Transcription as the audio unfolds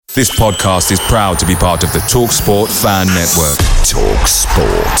This podcast is proud to be part of the TalkSport Fan Network.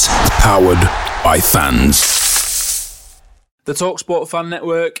 TalkSport. Powered by fans. The TalkSport Fan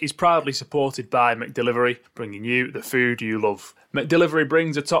Network is proudly supported by McDelivery, bringing you the food you love. McDelivery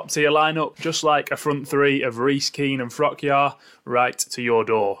brings a top-tier lineup, just like a front three of Reece, Keane and Frockyar, right to your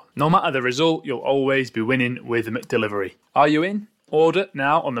door. No matter the result, you'll always be winning with McDelivery. Are you in? Order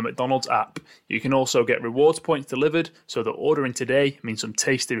now on the McDonald's app. You can also get rewards points delivered, so that ordering today means some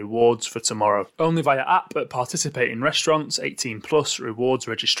tasty rewards for tomorrow. Only via app at participating restaurants, 18 plus, rewards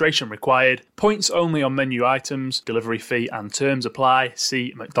registration required. Points only on menu items, delivery fee and terms apply.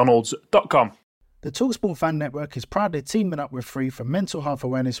 See mcdonalds.com. The TalkSport Fan Network is proudly teaming up with Free for Mental Health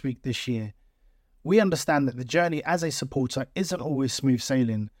Awareness Week this year. We understand that the journey as a supporter isn't always smooth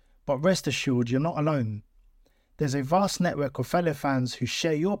sailing, but rest assured you're not alone. There's a vast network of fellow fans who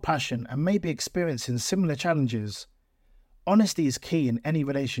share your passion and may be experiencing similar challenges. Honesty is key in any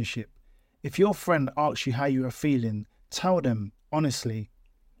relationship. If your friend asks you how you are feeling, tell them honestly.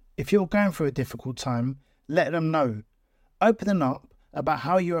 If you're going through a difficult time, let them know. Opening up about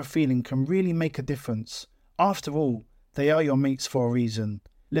how you are feeling can really make a difference. After all, they are your mates for a reason.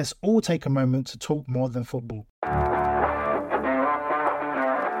 Let's all take a moment to talk more than football.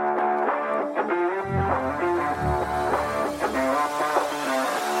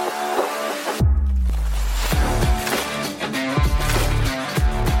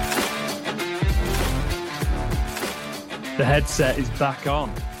 The headset is back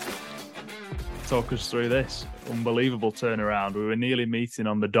on. Talk us through this unbelievable turnaround. We were nearly meeting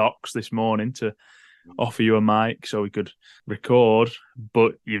on the docks this morning to offer you a mic so we could record,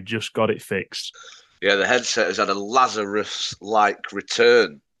 but you've just got it fixed. Yeah, the headset has had a Lazarus-like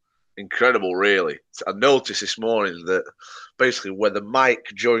return. Incredible, really. I noticed this morning that basically where the mic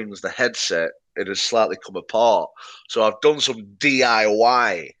joins the headset, it has slightly come apart. So I've done some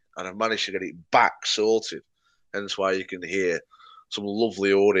DIY and I've managed to get it back sorted. Hence why you can hear some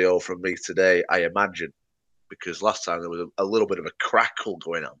lovely audio from me today, I imagine, because last time there was a little bit of a crackle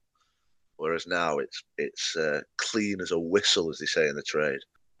going on, whereas now it's clean as a whistle, as they say in the trade.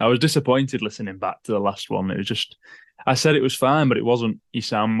 I was disappointed listening back to the last one. It was just, I said it was fine, but it wasn't. You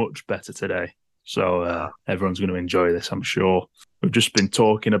sound much better today. So everyone's going to enjoy this, I'm sure. We've just been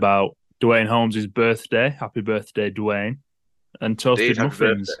talking about Dwayne Holmes' birthday. Happy birthday, Dwayne. And toasted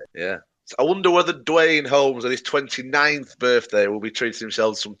muffins. Yeah. I wonder whether Dwayne Holmes on his 29th birthday will be treating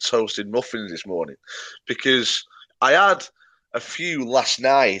himself to some toasted muffins this morning, because I had a few last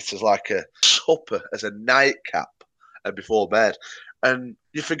night as like a supper, as a nightcap before bed, and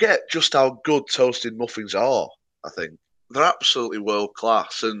you forget just how good toasted muffins are. I think they're absolutely world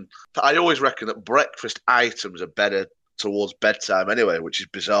class, and I always reckon that breakfast items are better towards bedtime anyway, which is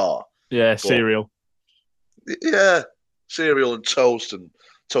bizarre. Yeah, cereal. Yeah, cereal and toast and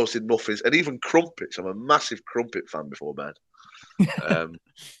toasted muffins, and even crumpets. I'm a massive crumpet fan before bed.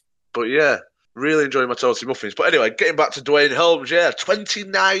 But yeah, really enjoying my toasted muffins. But anyway, getting back to Dwayne Holmes,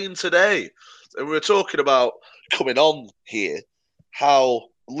 29 today. And we were talking about coming on here, how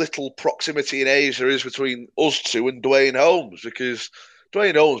little proximity in age there is between us two and Dwayne Holmes, because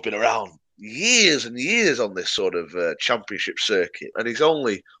Dwayne Holmes has been around years and years on this sort of championship circuit, and he's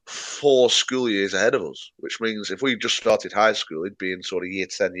only 4 school years ahead of us, which means if we just started high school, he'd be in sort of year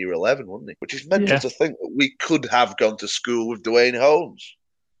 10, year 11, wouldn't he? Which is mental to think that we could have gone to school with Dwayne Holmes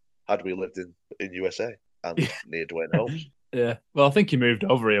had we lived in USA and near Dwayne Holmes. Yeah, well, I think he moved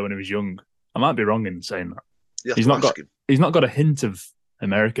over here when he was young. I might be wrong in saying that. He's not got a hint of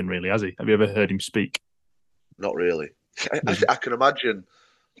American, really, has he? Have you ever heard him speak? Not really. I can imagine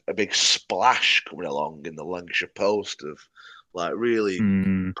a big splash coming along in the Lancashire Post of like really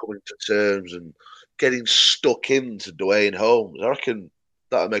coming to terms and getting stuck into Dwayne Holmes. I reckon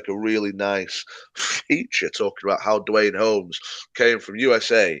that would make a really nice feature talking about how Dwayne Holmes came from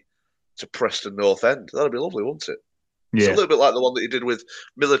USA to Preston North End. That'd be lovely, wouldn't it? Yeah. It's a little bit like the one that he did with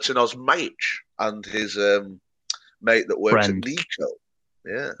Militon Osmaich and his mate that works at Nico.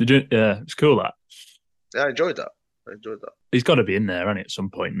 Yeah. Yeah, it's cool that. Yeah, I enjoyed that. He's got to be in there, hasn't he, at some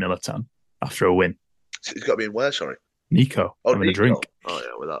point, Militan, after a win. He's got to be in where, sorry? Nico, having a drink. Oh,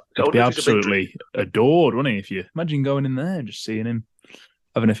 yeah, with that. He'd be absolutely adored, wouldn't he, if you imagine going in there and just seeing him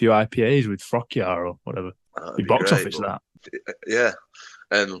having a few IPAs with Frockyar or whatever. Be box office, that. Yeah.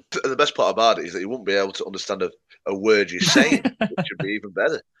 And the best part about it is that he wouldn't be able to understand a word you're saying, which would be even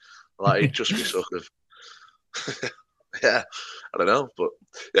better. Like, he'd just be sort of... yeah, I don't know. But,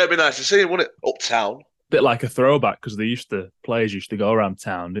 yeah, it'd be nice to see him, wouldn't it? Uptown. Bit like a throwback, because players used to go around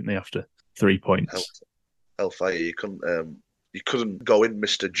town, didn't they, after 3 points? Hellfire, you couldn't go in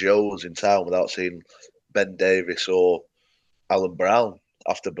Mr. Joe's in town without seeing Ben Davies or Alan Brown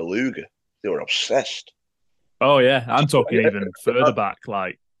after Beluga. They were obsessed. Oh yeah, I'm talking even further back,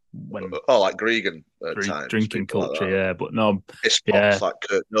 like when like Gregan at times, drinking culture. like Yeah, but no, yeah, like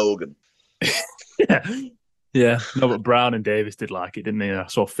Kurt Nogan. yeah, yeah. No, but Brown and Davis did like it, didn't they? I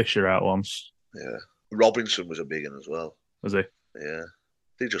saw Fisher out once. Yeah, Robinson was a big one as well. Was he? Yeah,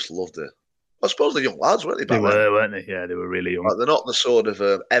 they just loved it. I suppose the young lads, weren't they? They were, weren't they? Yeah, they were really young. Like, they're not the sort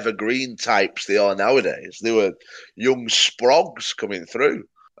of evergreen types they are nowadays. They were young sprogs coming through.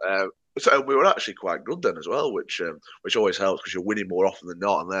 So we were actually quite good then as well, which always helps because you're winning more often than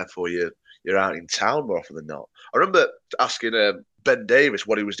not, and therefore you're out in town more often than not. I remember asking Ben Davis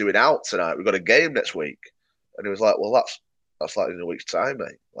what he was doing out tonight. We've got a game next week, and he was like, "Well, that's like in a week's time,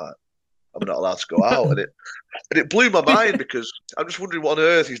 mate. Like, I'm not allowed to go out," and it blew my mind because I'm just wondering what on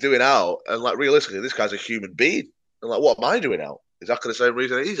earth he's doing out, and like realistically, this guy's a human being, and like, what am I doing out? Exactly the same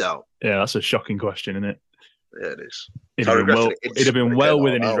reason he's out. Yeah, that's a shocking question, isn't it? Yeah, it is. He'd have been well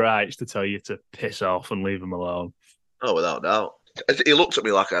within his rights to tell you to piss off and leave him alone. Oh, without doubt. He looked at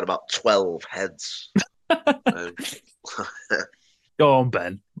me like I had about 12 heads. Go on,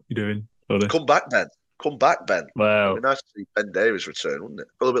 Ben. What are you doing? Buddy? Come back, Ben. Come back, Ben. Wow. It'd be nice to see Ben Davis return, wouldn't it?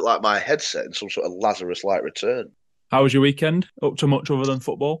 A little bit like my headset in some sort of Lazarus-like return. How was your weekend? Up to much other than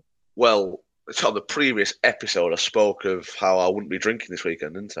football? Well, it's on the previous episode I spoke of how I wouldn't be drinking this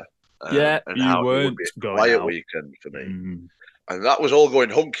weekend, didn't I? And you how weren't it would be a going quiet out. weekend for me. And that was all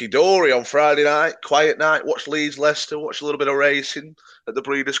going hunky-dory on Friday night, quiet night, watched Leeds Leicester, watched a little bit of racing at the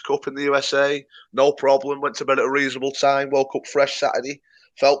Breeders' Cup in the USA. No problem, went to bed at a reasonable time, woke up fresh Saturday,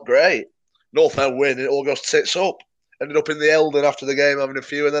 felt great. North End win, it all goes tits up. Ended up in the Eldon after the game having a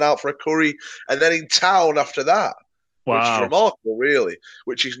few, and then out for a curry, and then in town after that. Wow. Which is remarkable, really,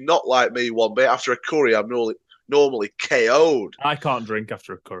 which is not like me one bit. After a curry, I'm normally KO'd. I can't drink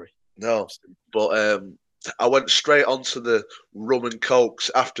after a curry. No, but I went straight onto the rum and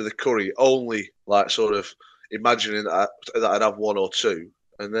cokes after the curry, only like sort of imagining that I'd have one or two.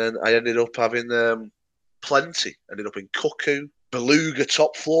 And then I ended up having plenty. Ended up in Cuckoo, Beluga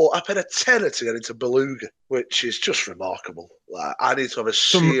top floor. I paid a tenner to get into Beluga, which is just remarkable. Like, I need to have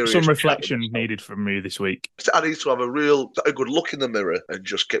some reflection needed from me this week. I need to have a good look in the mirror and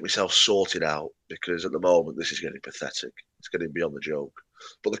just get myself sorted out, because at the moment this is getting pathetic. It's getting beyond the joke.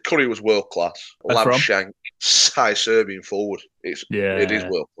 But the curry was world class. Lamb shank, Thai Serbian forward. It is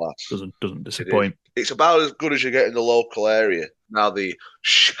world class. Doesn't disappoint. It's about as good as you get in the local area. Now the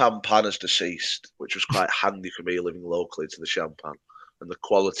champagne has deceased, which was quite handy for me living locally to the champagne. And the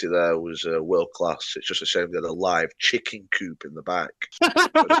quality there was world class. It's just a shame they had a live chicken coop in the back.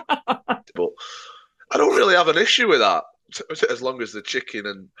 But I don't really have an issue with that, as long as the chicken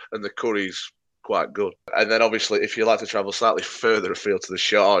and the curry's quite good. And then obviously, if you like to travel slightly further afield to the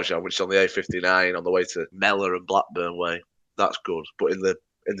Sharjah, which is on the A59 on the way to Mellor and Blackburn way, that's good. But in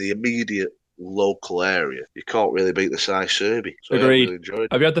the immediate local area, you can't really beat the Thai Serbi. So agreed. I really enjoyed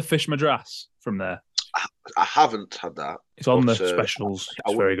it. Have you had the fish madras from there? I haven't had that. It's on the specials.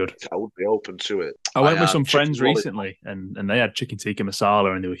 It's very good. I would be open to it. I went with some friends recently, and they had chicken tikka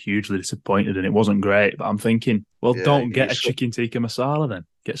masala, and they were hugely disappointed, and it wasn't great. But I'm thinking, well, don't get a chicken tikka masala then.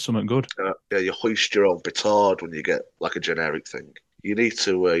 Get something good. Yeah, you hoist your own petard when you get like a generic thing. You need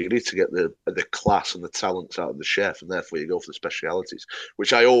to get the class and the talents out of the chef, and therefore you go for the specialities,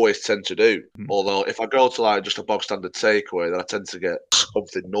 which I always tend to do. Although if I go to like just a bog standard takeaway, then I tend to get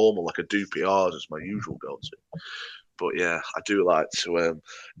something normal like a Dupiars as my usual go-to. But yeah, I do like to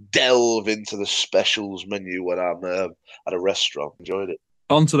delve into the specials menu when I'm at a restaurant. Enjoyed it.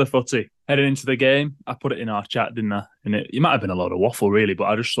 On to the footy. Heading into the game, I put it in our chat, didn't I? And it might have been a lot of waffle, really, but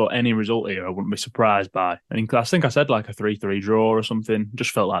I just thought any result here I wouldn't be surprised by. And I think I said like a 3-3 draw or something.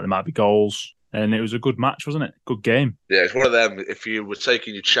 Just felt like there might be goals. And it was a good match, wasn't it? Good game. Yeah, it's one of them, if you were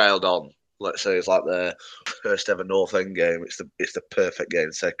taking your child on, let's say it's like their first ever North End game, it's the perfect game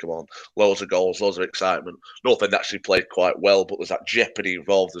to take them on. Loads of goals, loads of excitement. North End actually played quite well, but there's that jeopardy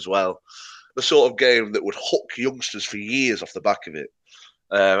involved as well. The sort of game that would hook youngsters for years off the back of it.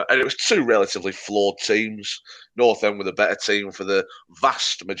 And it was two relatively flawed teams. North End were the better team for the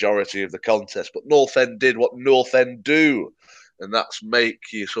vast majority of the contest, but North End did what North End do, and that's make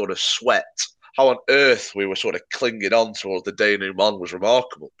you sort of sweat. How on earth we were sort of clinging on towards the denouement was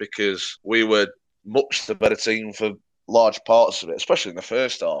remarkable, because we were much the better team for large parts of it, especially in the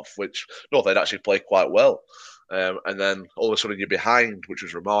first half, which North End actually played quite well. And then all of a sudden you're behind, which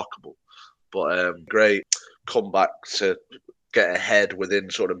was remarkable. But great comeback to get ahead within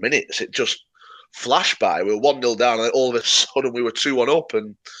sort of minutes. It just flashed by. We were 1-0 down, and all of a sudden we were 2-1 up,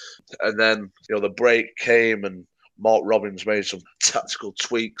 and then the break came, and Mark Robbins made some tactical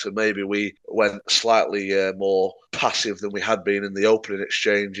tweaks and maybe we went slightly more passive than we had been in the opening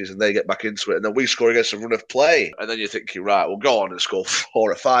exchanges, and they get back into it, and then we score against a run of play, and then you're thinking, right, we'll go on and score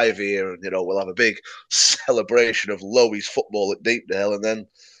 4 or 5 here, and we'll have a big celebration of Lowy's football at Deepdale, and then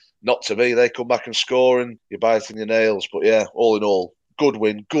not to be, they come back and score, and you're biting your nails. But yeah, all in all, good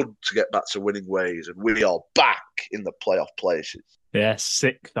win, good to get back to winning ways, and we are back in the playoff places. Yeah,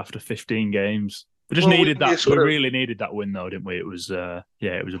 6th after 15 games. We just needed that. We really needed that win, though, didn't we? It was,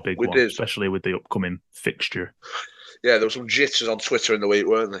 it was a big one, especially with the upcoming fixture. Yeah, there were some jitters on Twitter in the week,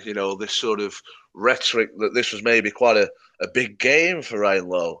 weren't there? This sort of rhetoric that this was maybe quite a big game for Ryan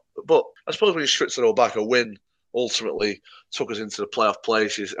Lowe. But I suppose when you strip it all back, a win ultimately took us into the playoff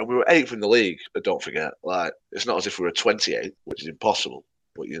places, and we were 8th in the league. But don't forget, it's not as if we were 28th, which is impossible.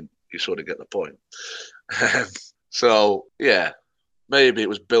 But you sort of get the point. So yeah. Maybe it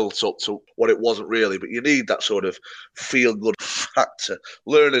was built up to what it wasn't really, but you need that sort of feel-good factor.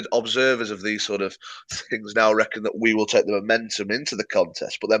 Learned observers of these sort of things now reckon that we will take the momentum into the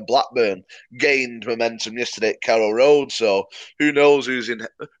contest. But then Blackburn gained momentum yesterday at Carrow Road, so who knows who's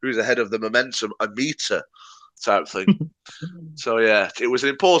ahead of the momentum meter type thing. So yeah, it was an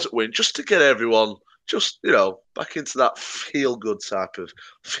important win just to get everyone back into that feel-good type of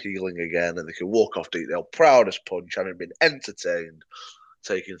feeling again, and they can walk off Deepdale proud as punch, having been entertained,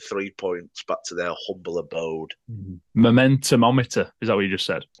 taking 3 points back to their humble abode. Momentumometer, is that what you just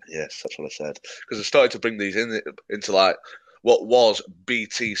said? Yes, that's what I said. Because I started to bring these into what was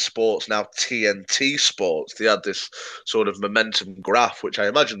BT Sports, now TNT Sports. They had this sort of momentum graph, which I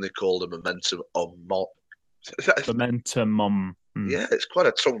imagine they called a momentum Momentum. Yeah, it's quite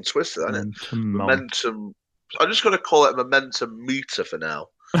a tongue twister, isn't it? Momentum. I'm just going to call it a momentum meter for now.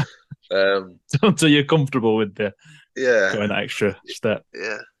 Until you're comfortable with going that extra step.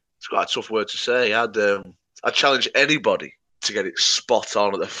 Yeah, it's quite a tough word to say. I'd challenge anybody to get it spot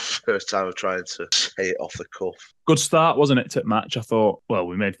on at the first time of trying to say it off the cuff. Good start, wasn't it, to match? I thought, well,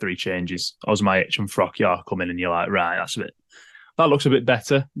 we made 3 changes. Osmajic and Frockyar come in, and you're like, right, that looks a bit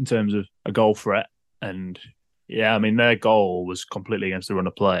better in terms of a goal threat. And yeah, I mean, their goal was completely against the run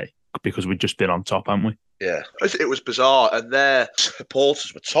of play because we'd just been on top, hadn't we? Yeah, it was bizarre, and their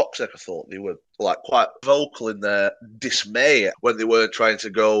supporters were toxic. I thought they were quite vocal in their dismay when they weren't trying to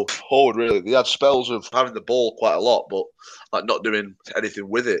go forward. Really, they had spells of having the ball quite a lot, but not doing anything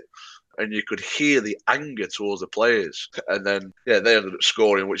with it. And you could hear the anger towards the players. And then, they ended up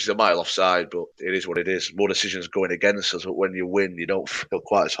scoring, which is a mile offside, but it is what it is. More decisions going against us, but when you win, you don't feel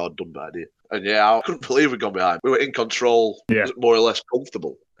quite as hard done by, do you? And I couldn't believe we'd gone behind. We were in control, more or less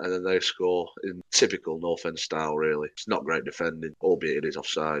comfortable. And then they score in typical North End style, really. It's not great defending, albeit it is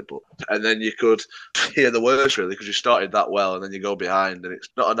offside. And then you could hear the worst, really, because you started that well, and then you go behind, and it's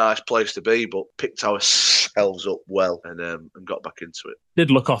not a nice place to be, but picked ourselves up well and got back into it.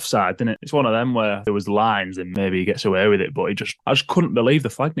 Did look offside, didn't it? It's one of them where there was lines and maybe he gets away with it, but I just couldn't believe the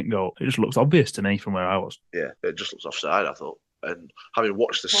flag didn't go. It just looks obvious to me from where I was. Yeah, it just looks offside, I thought. And having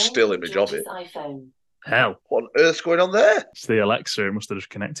watched the still image of it, hell, what on earth's going on there? It's the Alexa. It must have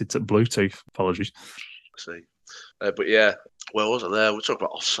just connected to Bluetooth. Apologies. See, but yeah, well, wasn't there? We were talking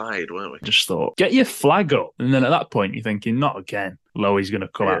about offside, weren't we? Just thought, get your flag up, and then at that point you're thinking, not again. Lowy's going to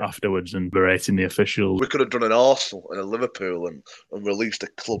come out afterwards and berating the officials. We could have done an Arsenal and a Liverpool and released a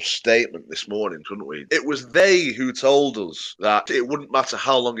club statement this morning, couldn't we? It was they who told us that it wouldn't matter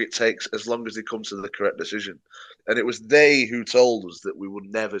how long it takes as long as they come to the correct decision. And it was they who told us that we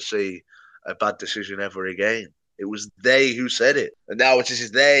would never see a bad decision ever again. It was they who said it. And now it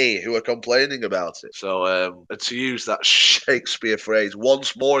is they who are complaining about it. So, and to use that Shakespeare phrase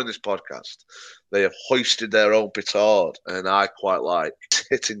once more in this podcast, they have hoisted their own petard. And I quite like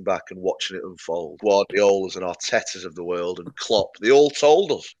sitting back and watching it unfold. Guardiola's and Arteta's of the world and Klopp, they all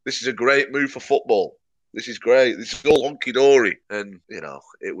told us this is a great move for football. This is great. This is all honky-dory. And,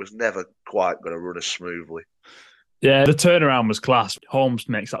 it was never quite going to run as smoothly. Yeah, the turnaround was class. Holmes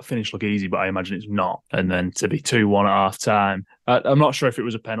makes that finish look easy, but I imagine it's not. And then to be 2-1 at half-time. I'm not sure if it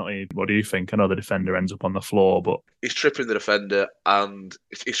was a penalty. What do you think? I know the defender ends up on the floor, but... He's tripping the defender and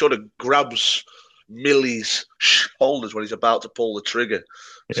he sort of grabs Millie's shoulders when he's about to pull the trigger.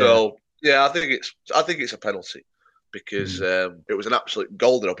 Yeah. So, I think it's a penalty because it was an absolute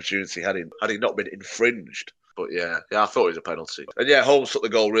golden opportunity had he not been infringed. But I thought it was a penalty. And Holmes took the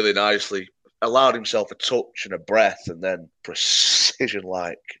goal really nicely. Allowed himself a touch and a breath, and then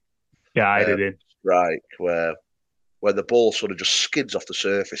precision-like guided in strike where the ball sort of just skids off the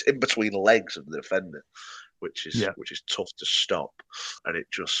surface in between the legs of the defender, which is tough to stop, and it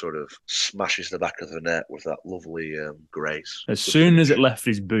just sort of smashes the back of the net with that lovely grace. As soon as it left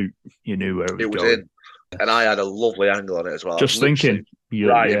his boot, you knew where it was going. In, and I had a lovely angle on it as well. Just thinking,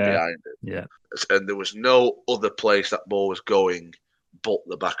 right behind it. Yeah, and there was no other place that ball was going but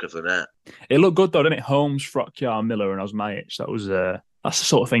the back of the net. It looked good though, didn't it? Holmes, Frockyar, Miller, and Osmajic. That's the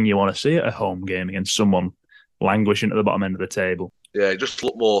sort of thing you want to see at a home game against someone languishing at the bottom end of the table. Yeah, it just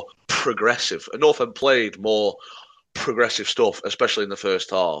looked more progressive. And Northend played more progressive stuff, especially in the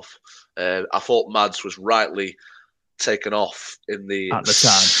first half. I thought Mads was rightly taken off at the time.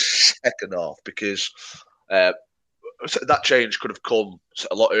 Second half, because that change could have come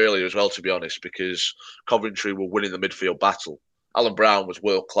a lot earlier as well, to be honest, because Coventry were winning the midfield battle. Alan Brown was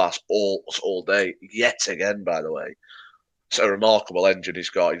world class all day, yet again, by the way. It's a remarkable engine he's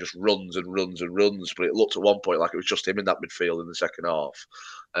got. He just runs and runs and runs. But it looked at one point like it was just him in that midfield in the second half.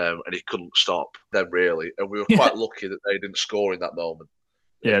 And he couldn't stop them, really. And we were quite lucky that they didn't score in that moment.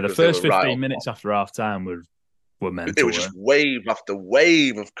 Yeah, the first 15 minutes after half-time were mental. It was just wave after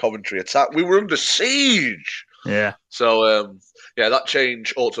wave of Coventry attack. We were under siege. Yeah. So, that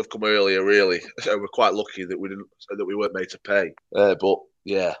change ought to have come earlier, really. So we're quite lucky that we weren't made to pay. But,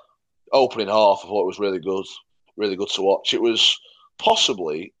 yeah, opening half, I thought it was really good. Really good to watch. It was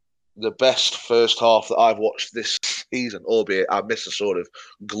possibly the best first half that I've watched this season, albeit I missed a sort of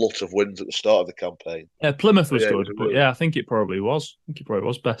glut of wins at the start of the campaign. Yeah, Plymouth was good, but I think it probably was.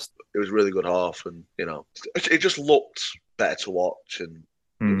 Best. It was a really good half, and it just looked better to watch, and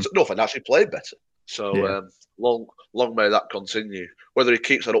Northend actually played better. So long may that continue. Whether he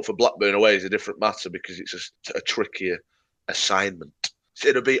keeps that up for Blackburn away is a different matter, because it's a trickier assignment.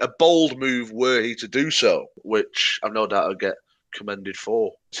 It'd be a bold move were he to do so, which I've no doubt he'll get commended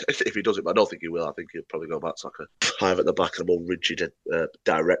for. If he does it, but I don't think he will. I think he'll probably go back to like a five at the back and a more rigid,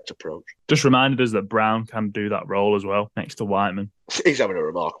 direct approach. Just reminded us that Brown can do that role as well, next to Whiteman. He's having a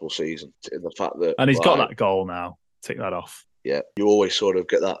remarkable season in the fact that... And he's got that goal now. Tick that off. Yeah, you always sort of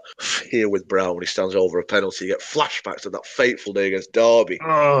get that fear with Brown when he stands over a penalty. You get flashbacks of that fateful day against Derby,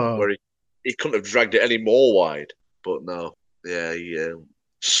 where he couldn't have dragged it any more wide. But no, he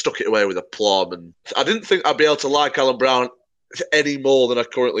stuck it away with aplomb. And I didn't think I'd be able to like Alan Brown any more than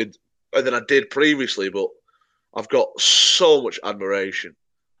I did previously, but I've got so much admiration.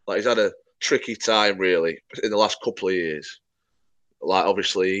 Like, he's had a tricky time, really, in the last couple of years. Like,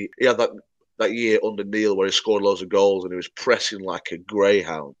 obviously, he had that year under Neil where he scored loads of goals and he was pressing like a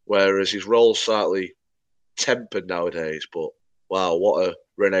greyhound, whereas his role's slightly tempered nowadays. But wow, what a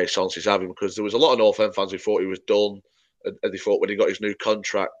renaissance he's having, because there was a lot of Northend fans who thought he was done, and they thought when he got his new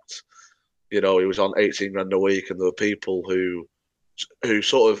contract, he was on 18 grand a week, and there were people who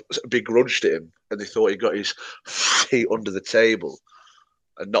sort of begrudged him, and they thought he got his feet under the table.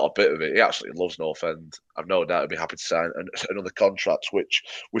 And not a bit of it. He absolutely loves Northend. I've no doubt he'd be happy to sign another contract, which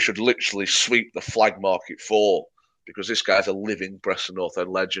we should literally sweep the flag market for, because this guy's a living Preston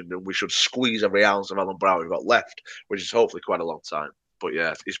Northend legend, and we should squeeze every ounce of Alan Brown we've got left, which is hopefully quite a long time. But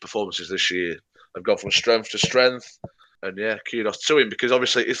yeah, his performances this year have gone from strength to strength. And yeah, kudos to him, because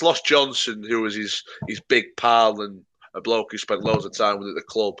obviously it's lost Johnson, who was his big pal and a bloke who spent loads of time with at the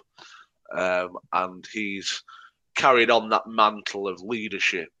club. And he's carried on that mantle of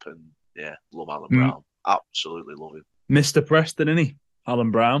leadership. And yeah, love Alan Brown. Absolutely love him. Mr. Preston, isn't he? Alan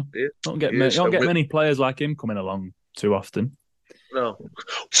Brown. Yeah, don't get many players like him coming along too often. No.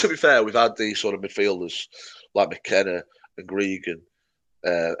 To be fair, we've had these sort of midfielders like McKenna and Gregan,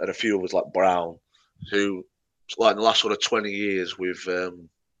 and a few of us like Brown, who, like in the last sort of 20 years, we've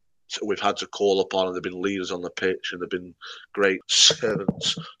had to call upon, and they've been leaders on the pitch, and they've been great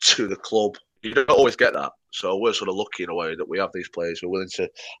servants to the club. You don't always get that, so we're sort of lucky in a way that we have these players who are willing to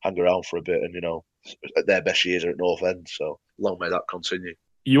hang around for a bit, and their best years are at Northend. So long may that continue.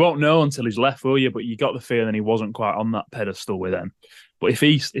 You won't know until he's left, will you? But you got the feeling he wasn't quite on that pedestal with them. But if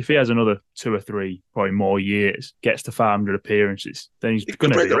he has another 2 or 3, probably more years, gets to 500 appearances, then he's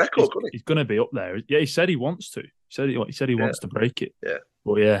going to break the record. He's going to be up there. Yeah, he said he wants to. He said he wants to break it. Yeah.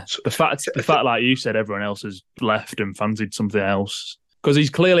 But yeah, the fact, like you said, everyone else has left and fancied something else, because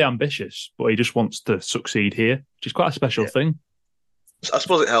he's clearly ambitious, but he just wants to succeed here, which is quite a special thing. I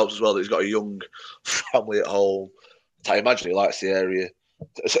suppose it helps as well that he's got a young family at home. I imagine he likes the area,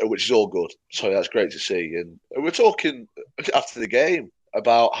 which is all good. So that's great to see. And we're talking after the game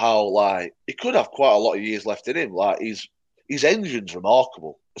about how, like, he could have quite a lot of years left in him. Like, his engine's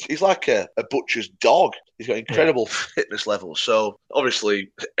remarkable. He's like a butcher's dog. He's got incredible fitness levels. So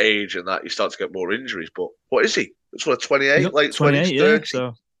obviously, age and that, you start to get more injuries. But what is he? It's sort of 28, late 28, 30. Yeah,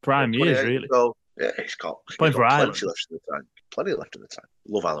 so prime years, really. So yeah, he's got plenty left in the tank. Plenty left in the tank.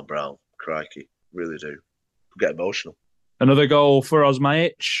 Love Alan Brown. Crikey, really do. get emotional. Another goal for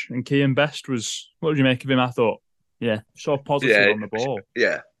Osmaic and Kean Best was, what did you make of him? I thought, so positive on the ball.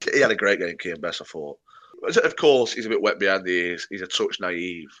 Yeah, he had a great game, Kean Best, I thought. Of course, he's a bit wet behind the ears. He's a touch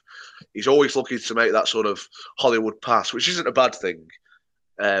naive. He's always looking to make that sort of Hollywood pass, which isn't a bad thing,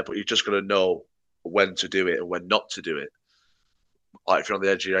 but you've just got to know when to do it and when not to do it. Like if you're on the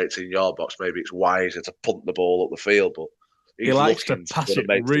edge of your 18-yard box, maybe it's wiser to punt the ball up the field, but he likes to pass it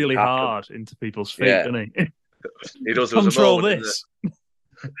really hard into people's feet, doesn't he? He does. Control this.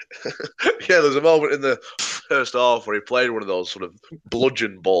 There's a moment in the first half where he played one of those sort of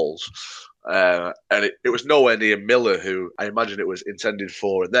bludgeon balls, and it was nowhere near Miller, who I imagine it was intended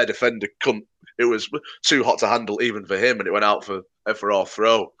for, and their defender couldn't. It was too hot to handle even for him, and it went out for our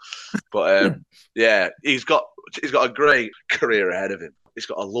throw. But he's got a great career ahead of him. He's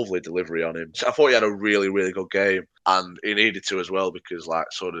got a lovely delivery on him. So I thought he had a really, really good game, and he needed to as well because,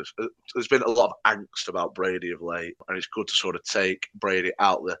 there's been a lot of angst about Brady of late, and it's good to sort of take Brady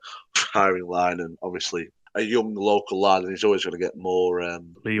out the firing line, and obviously a young local lad, and he's always going to get more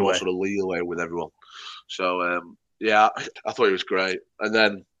sort of leeway with everyone. So I thought he was great, and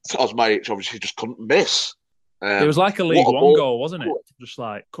then Osmaic obviously just couldn't miss. It was like a League One goal, wasn't it? Just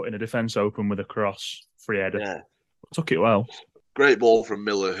like cutting a defence open with a cross, free header. Yeah. Took it well. Great ball from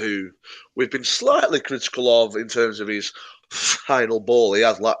Miller, who we've been slightly critical of in terms of his final ball. He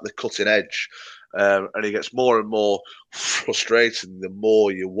has lacked the cutting edge, and he gets more and more frustrating the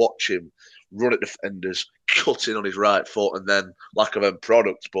more you watch him run at defenders, cutting on his right foot, and then lack of end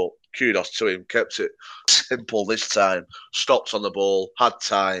product. But kudos to him, kept it simple this time, stops on the ball, had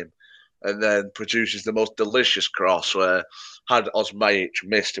time, and then produces the most delicious cross where, had Osmaic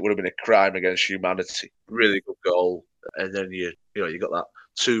missed, it would have been a crime against humanity. Really good goal. And then you got that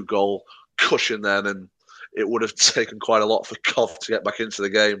 2-goal cushion then, and it would have taken quite a lot for Cov to get back into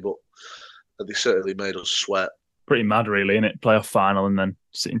the game, but they certainly made us sweat. Pretty mad, really, innit? Playoff final and then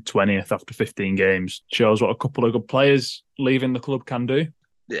sitting 20th after 15 games. Shows what a couple of good players leaving the club can do.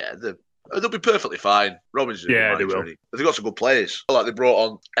 Yeah, they'll be perfectly fine. Robin's they will. They've got some good players. Like they brought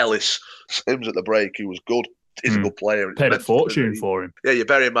on Ellis Sims at the break, who was good. He's a good player. Paid a fortune for him. Yeah, you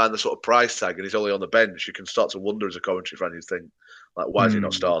bear in mind the sort of price tag, and he's only on the bench. You can start to wonder as a commentary fan, you think, like, why is he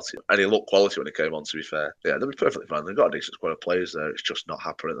not starting? And he looked quality when he came on, to be fair. Yeah, they'll be perfectly fine. They've got a decent squad of players there. It's just not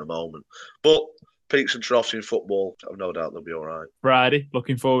happening at the moment. But peaks and troughs in football, I've no doubt they'll be all right. Friday,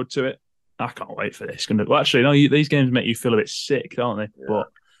 looking forward to it. I can't wait for this. These games make you feel a bit sick, don't they? Yeah. But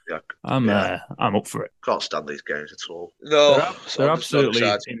I'm up for it. Can't stand these games at all. No, they're absolutely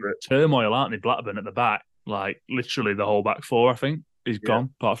in turmoil, aren't they? Blackburn at the back. Like, literally the whole back four, I think, is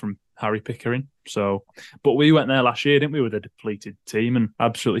gone, apart from Harry Pickering. So, but we went there last year, didn't we, with a depleted team and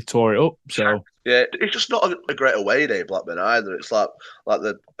absolutely tore it up. So yeah, it's just not a great away day, Blackburn, either. It's like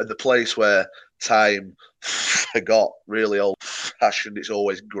the place where time forgot, really old-fashioned. It's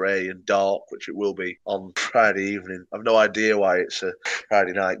always grey and dark, which it will be on Friday evening. I've no idea why it's a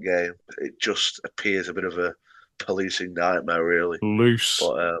Friday night game. It just appears a bit of a policing nightmare, really. Loose.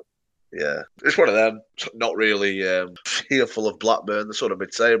 But, yeah, it's one of them. Not really fearful of Blackburn. They're sort of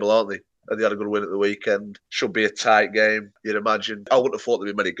mid-table, aren't they? And they had a good win at the weekend. Should be a tight game, you'd imagine. I wouldn't have thought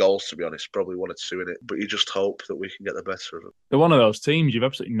there'd be many goals, to be honest. Probably 1 or 2 in it. But you just hope that we can get the better of them. They're one of those teams, you've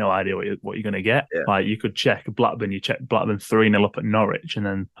absolutely no idea what you're going to get. Yeah. Like, you could check Blackburn, 3-0 up at Norwich,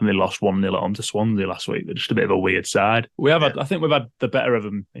 and they lost 1-0 at home to Swansea last week. They're just a bit of a weird side. I think we've had the better of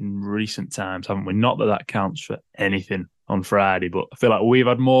them in recent times, haven't we? Not that counts for anything on Friday, but I feel like we've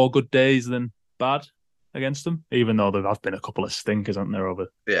had more good days than bad against them, even though there have been a couple of stinkers, haven't there, over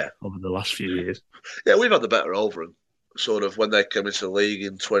the last few years. Yeah, we've had the better over them, sort of when they came into the league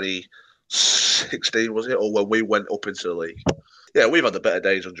in 2016, was it? Or when we went up into the league. Yeah, we've had the better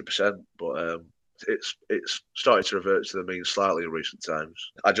days, 100%, but it's starting to revert to the mean slightly in recent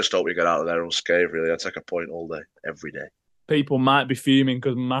times. I just hope we get out of there unscathed, really. I'd take a point all day, every day. People might be fuming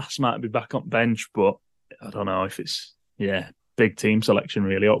because Mass might be back on bench, but I don't know if it's... Yeah, big team selection,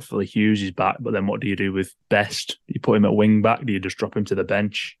 really. Hopefully Hughes is back, but then what do you do with Best? You put him at wing back? Do you just drop him to the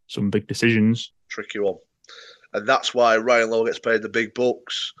bench? Some big decisions. Tricky one. And that's why Ryan Lowe gets paid the big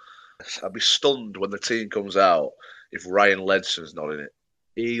bucks. I'd be stunned when the team comes out if Ryan Ledson's not in it.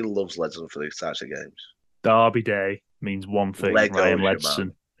 He loves Ledson for these types of games. Derby Day means one thing, Ryan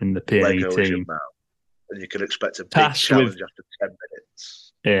Ledson in the P&E team. And you can expect a big challenge after 10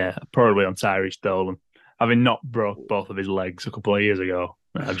 minutes. Yeah, probably on Tyrese Dolan. Having not broke both of his legs a couple of years ago.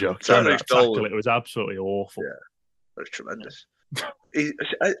 I'm joking. It was absolutely awful. Yeah, it was tremendous.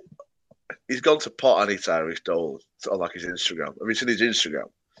 He's gone to pot on Tyrese Dolan on like his Instagram. Have you seen his Instagram?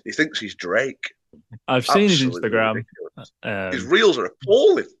 He thinks he's Drake. I've seen his Instagram. His reels are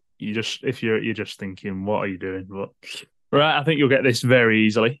appalling. you're just thinking, what are you doing? But right, I think you'll get this very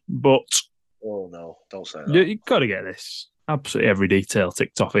easily. But Oh no, don't say that. you've got to get this. Absolutely every detail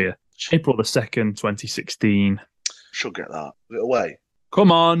ticked off here. April the 2nd, 2016. Should get that. Is it away?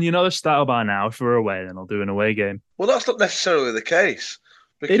 Come on, you know the style by now. If we're away, then I'll do an away game. Well, that's not necessarily the case.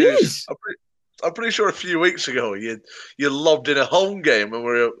 Because It is. I'm pretty sure a few weeks ago you lobbed in a home game and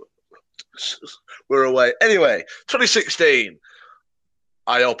we're away. Anyway, 2016.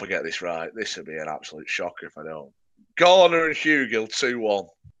 I hope I get this right. This would be an absolute shocker if I don't. Garner and Hugill 2-1.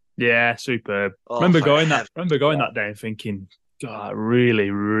 Yeah, superb. Oh, remember going that day and thinking, God, really,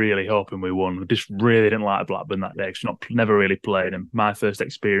 really hoping we won. We just really didn't like Blackburn that day because never really played them. My first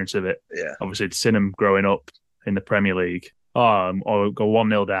experience of it. Yeah. Obviously, I'd seen them growing up in the Premier League. Or go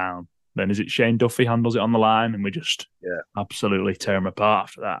 1-0 down. Then is it Shane Duffy handles it on the line and we just absolutely tear them apart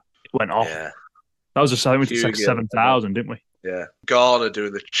after that. It went off. Yeah. That was I think we took 7,000, didn't we? Yeah. Garner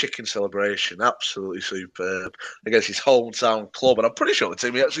doing the chicken celebration, absolutely superb against his hometown club. And I'm pretty sure the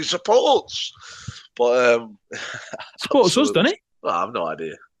team he actually supports. But supports us, doesn't he? Well, I have no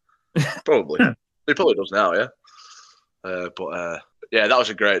idea. Probably. He probably does now, yeah. But that was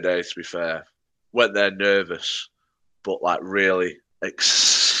a great day, to be fair. Went there nervous, but like really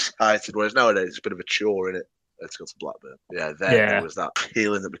excited. Whereas nowadays it's a bit of a chore, in it. Let's go to Blackburn. Yeah, there was that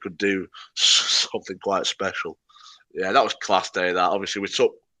feeling that we could do something quite special. Yeah, that was class day. That obviously we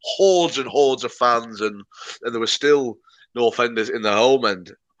took hordes and hordes of fans, and there were still no offenders in the home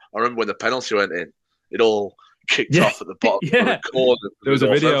end. I remember when the penalty went in, it all kicked off at the bottom of the corner. There was a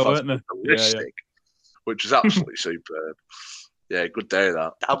video, wasn't there? Which was absolutely superb. Yeah, good day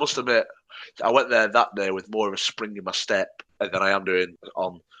that. I must admit, I went there that day with more of a spring in my step than I am doing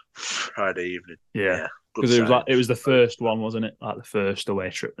on Friday evening. Yeah. Because it was the first one, wasn't it? Like the first away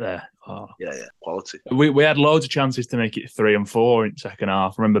trip there. Oh. Yeah, quality. We had loads of chances to make it 3 and 4 in the second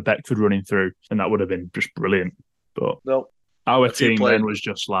half. I remember Beckford running through, and that would have been just brilliant. But our team then was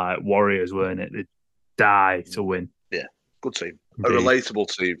just like warriors, weren't it? They'd die to win. Yeah, good team. Indeed. A relatable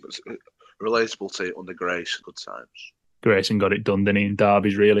team. A relatable team under Grace. Good times. Grayson got it done, didn't he? In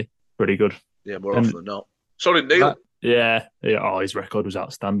derbies, really. Pretty good. Yeah, more often than not. So did Neil. Yeah. Oh, his record was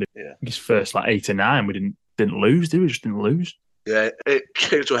outstanding. Yeah. His first 8 or 9, we didn't lose, did we? Just didn't lose. Yeah, it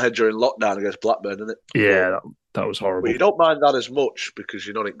came to a head during lockdown against Blackburn, didn't it? Yeah, that was horrible. But you don't mind that as much because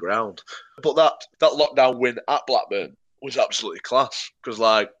you're not in ground. But that lockdown win at Blackburn was absolutely class because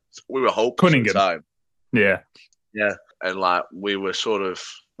we were hopeless at the time. Yeah. Yeah, and we were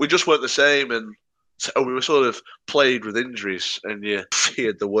we just weren't the same, and so we were sort of plagued with injuries, and you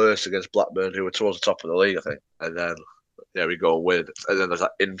feared the worst against Blackburn, who were towards the top of the league, I think. And then, we go with. And then there's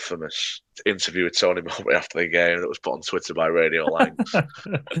that infamous interview with Tony Mowbray after the game that was put on Twitter by Radio Langs,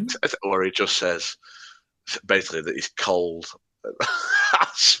 where he just says, basically, that he's cold.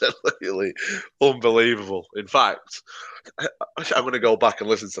 Absolutely unbelievable. In fact, I'm going to go back and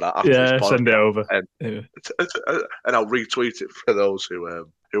listen to that after this podcast. Send it over. And I'll retweet it for those who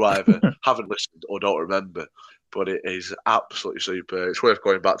either haven't listened or don't remember. But it is absolutely super. It's worth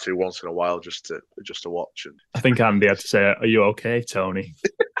going back to once in a while just to watch. And I think Andy had to say, "Are you okay, Tony?"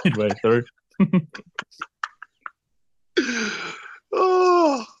 Midway through.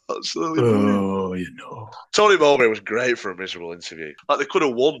 Oh, absolutely brilliant. Oh, you know. Tony Mowbray was great for a miserable interview. They could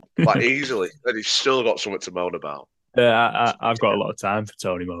have won easily, and he's still got something to moan about. Yeah, I've got a lot of time for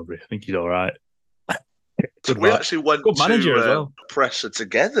Tony Mowbray. I think he's all right. We actually went manager as well. Presser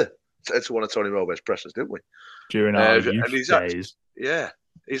together to one of Tony Mowbray's pressers, didn't we? During our youth days.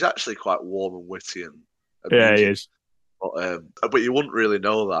 He's actually quite warm and witty and he is. But you wouldn't really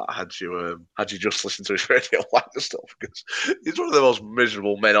know that had you just listened to his Radio Langs stuff, because he's one of the most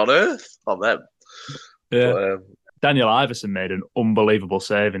miserable men on earth. On them. Yeah. But, Daniel Iverson made an unbelievable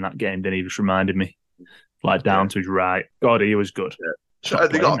save in that game, didn't he? Just reminded me, down to his right. God, he was good. Yeah. So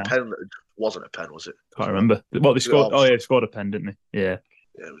they got a pen that wasn't a pen, was it? Can't remember. Well, they scored. Oh yeah, they scored a pen, didn't they? Yeah.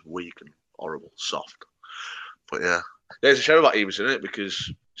 Yeah, it was weak and horrible, soft. But yeah, it's a shame about Iverson, isn't it? Because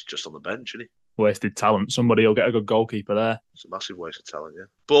he's just on the bench, isn't he? Wasted talent. Somebody will get a good goalkeeper there. It's a massive waste of talent, yeah.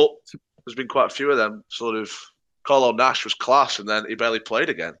 But there's been quite a few of them. Carlo Nash was class, and then he barely played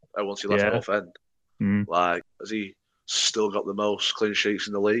again once he left North End. Has he still got the most clean sheets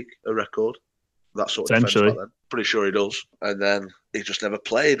in the league? A record? That sort of defence. Pretty sure he does. And then he just never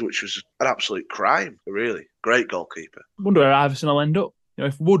played, which was an absolute crime. Really great goalkeeper. I wonder where Iverson will end up.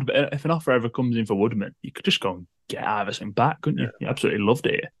 If an offer ever comes in for Woodman, you could just go and get Iverson back, couldn't you? Yeah. You absolutely loved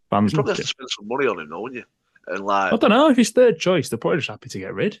it. Fans you probably have to spend some money on him, though, wouldn't you? And I don't know, if he's third choice, they're probably just happy to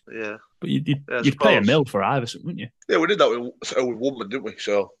get rid. Yeah. But you'd pay $1 million for Iverson, wouldn't you? Yeah, we did that with Woodman, didn't we?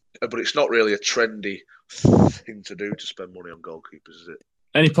 So, but it's not really a trendy thing to do to spend money on goalkeepers, is it?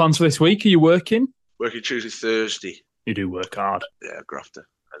 Any plans for this week? Are you working? Working Tuesday, Thursday. You do work hard. Yeah, grafter.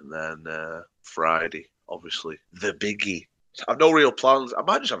 And then Friday, obviously, the biggie. I've no real plans. I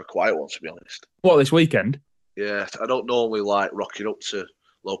might just have a quiet one, to be honest. What, this weekend? Yeah, I don't normally like rocking up to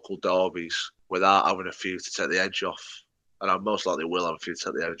local derbies without having a few to take the edge off. And I most likely will have a few to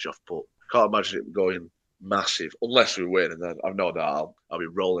take the edge off, but I can't imagine it going massive unless we win. And then I've no doubt I'll be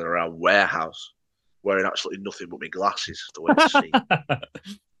rolling around warehouse wearing absolutely nothing but my glasses to win the seat.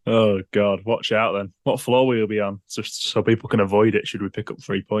 Oh, God. Watch out, then. What floor will you be on? Just so people can avoid it should we pick up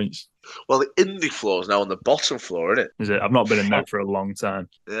 3 points. Well, the indie floor is now on the bottom floor, isn't it? Is it? I've not been in there for a long time.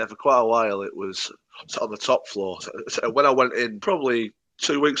 Yeah, for quite a while it was on the top floor. So when I went in, probably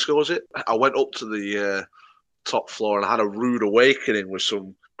 2 weeks ago, was it? I went up to the top floor and I had a rude awakening with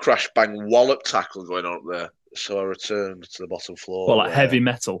some crash bang wallop tackle going on up there. So I returned to the bottom floor. What, like heavy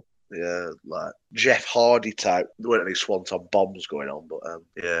metal? Yeah, like Jeff Hardy type. There weren't any Swanton bombs going on, but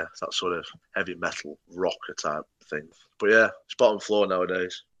yeah, that sort of heavy metal rocker type thing. But yeah, it's bottom floor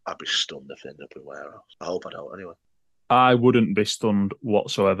nowadays. I'd be stunned if they end up in warehouse. I hope I don't, anyway. I wouldn't be stunned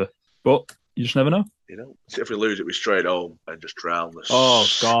whatsoever. But you just never know. You know, if we lose, it'll be straight home and just drown the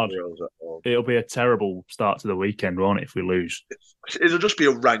God. at home. It'll be a terrible start to the weekend, won't it, if we lose? It'll just be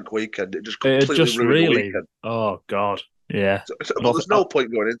a rank weekend. It just completely ruin the weekend. Oh, God. Yeah. But there's no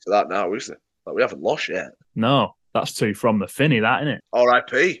point going into that now, is there? Like, we haven't lost yet. No, that's two from the Finney, that, isn't it?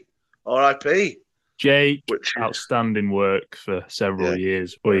 R.I.P. Jake, outstanding work for several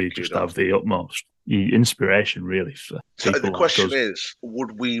years. We just have the utmost inspiration, really, for so people the question like us. is,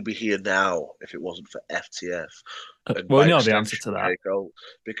 would we be here now if it wasn't for FTF? Well, we know the answer to that. Jake Oates,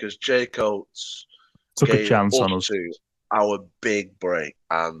 because Jake Oates took a chance on us. To our big break,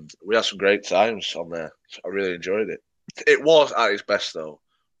 and we had some great times on there. I really enjoyed it. It was at its best, though,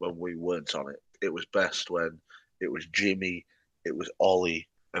 when we weren't on it. It was best when it was Jimmy, it was Ollie,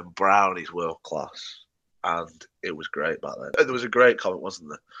 and Brownie's world class. And it was great back then. And there was a great comment, wasn't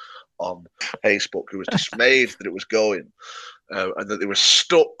there, on Facebook, who was dismayed that it was going and that they were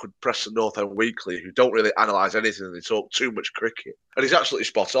stuck with Preston North End Weekly, who don't really analyse anything and they talk too much cricket. And he's absolutely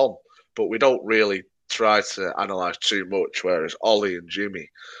spot on, but we don't really try to analyse too much, whereas Ollie and Jimmy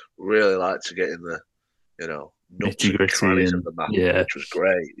really like to get in the, nuts and crannies of the map, which was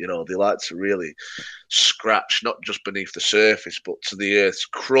great. They like to really scratch not just beneath the surface, but to the earth's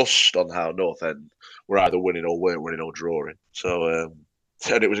crust on how North End were either winning or weren't winning or drawing. So,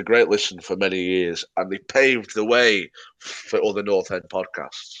 and it was a great listen for many years, and they paved the way for other North End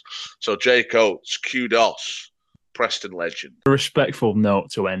podcasts. So, Jake Oates, kudos, Preston legend. A respectful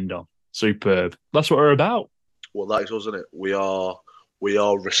note to end on. Superb. That's what we're about. Well, that is us, isn't it? We are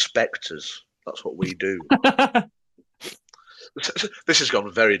respecters. That's what we do. This has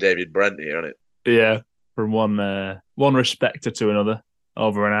gone very David Brent here, hasn't it? Yeah, from one respecter to another.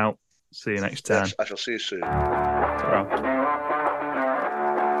 Over and out. See you next time. Yes, I shall see you soon. Ta-ra.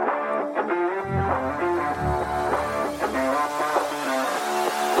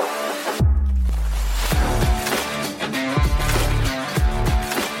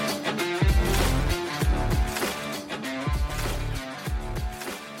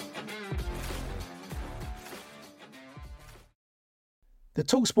 The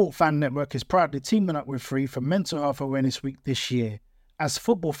TalkSport Fan Network is proudly teaming up with Free for Mental Health Awareness Week this year. As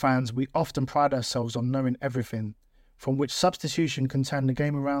football fans, we often pride ourselves on knowing everything, from which substitution can turn the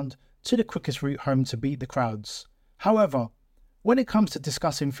game around to the quickest route home to beat the crowds. However, when it comes to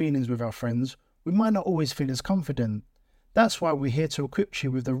discussing feelings with our friends, we might not always feel as confident. That's why we're here to equip you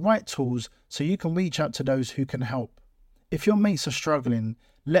with the right tools so you can reach out to those who can help. If your mates are struggling,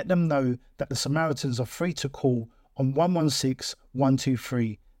 let them know that the Samaritans are free to call on 116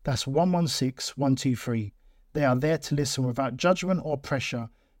 123. That's 116 123. They are there to listen without judgment or pressure,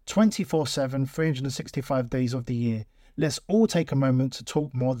 24/7, 365 days of the year. Let's all take a moment to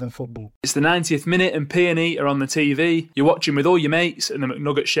talk more than football. It's the 90th minute and P&E are on the TV. You're watching with all your mates and the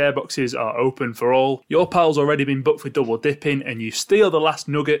McNugget share boxes are open for all. Your pal's already been booked for double dipping and you steal the last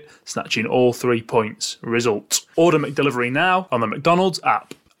nugget, snatching all 3 points. Result: order McDelivery now on the McDonald's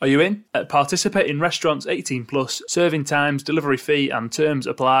app. Are you in? Participate in restaurants 18 plus, serving times, delivery fee and terms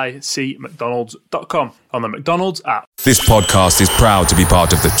apply. See mcdonalds.com on the McDonald's app. This podcast is proud to be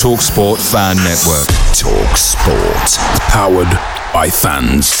part of the TalkSport Fan Network. TalkSport. Powered by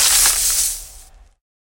fans.